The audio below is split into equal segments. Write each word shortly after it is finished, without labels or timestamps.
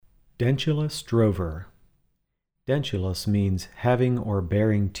Dentulous Drover. Dentulous means having or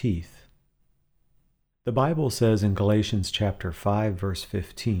bearing teeth. The Bible says in Galatians chapter 5, verse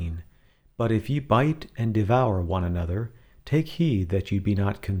 15, "But if ye bite and devour one another, take heed that ye be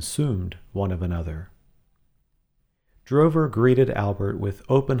not consumed one of another." Drover greeted Albert with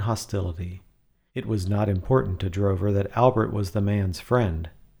open hostility. It was not important to Drover that Albert was the man's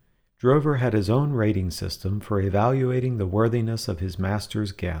friend. Drover had his own rating system for evaluating the worthiness of his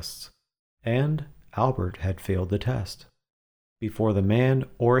master's guests, and Albert had failed the test. Before the man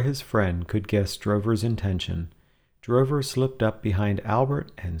or his friend could guess Drover's intention, Drover slipped up behind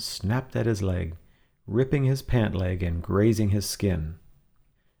Albert and snapped at his leg, ripping his pant leg and grazing his skin.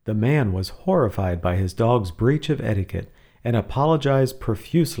 The man was horrified by his dog's breach of etiquette and apologized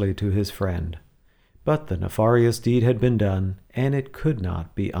profusely to his friend. But the nefarious deed had been done, and it could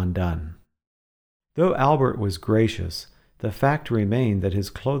not be undone. Though Albert was gracious, the fact remained that his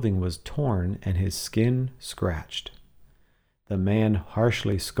clothing was torn and his skin scratched. The man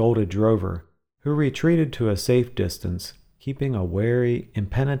harshly scolded Drover, who retreated to a safe distance, keeping a wary,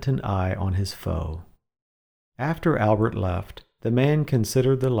 impenitent eye on his foe. After Albert left, the man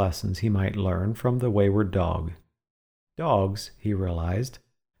considered the lessons he might learn from the wayward dog. Dogs, he realized,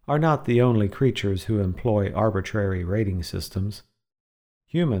 are not the only creatures who employ arbitrary rating systems.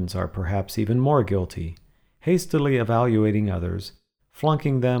 Humans are perhaps even more guilty, hastily evaluating others,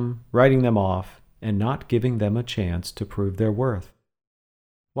 flunking them, writing them off, and not giving them a chance to prove their worth.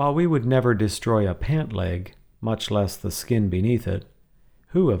 While we would never destroy a pant leg, much less the skin beneath it,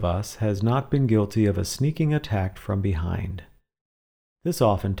 who of us has not been guilty of a sneaking attack from behind? This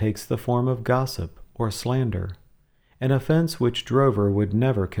often takes the form of gossip or slander, an offense which Drover would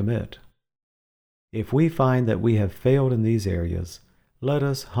never commit. If we find that we have failed in these areas, let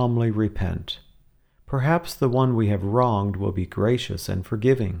us humbly repent. Perhaps the one we have wronged will be gracious and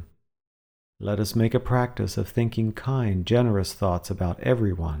forgiving. Let us make a practice of thinking kind, generous thoughts about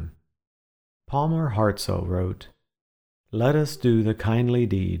everyone. Palmer Hartzell wrote, "Let us do the kindly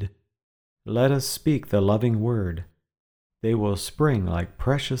deed. Let us speak the loving word. They will spring like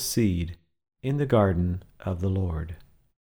precious seed in the garden of the Lord."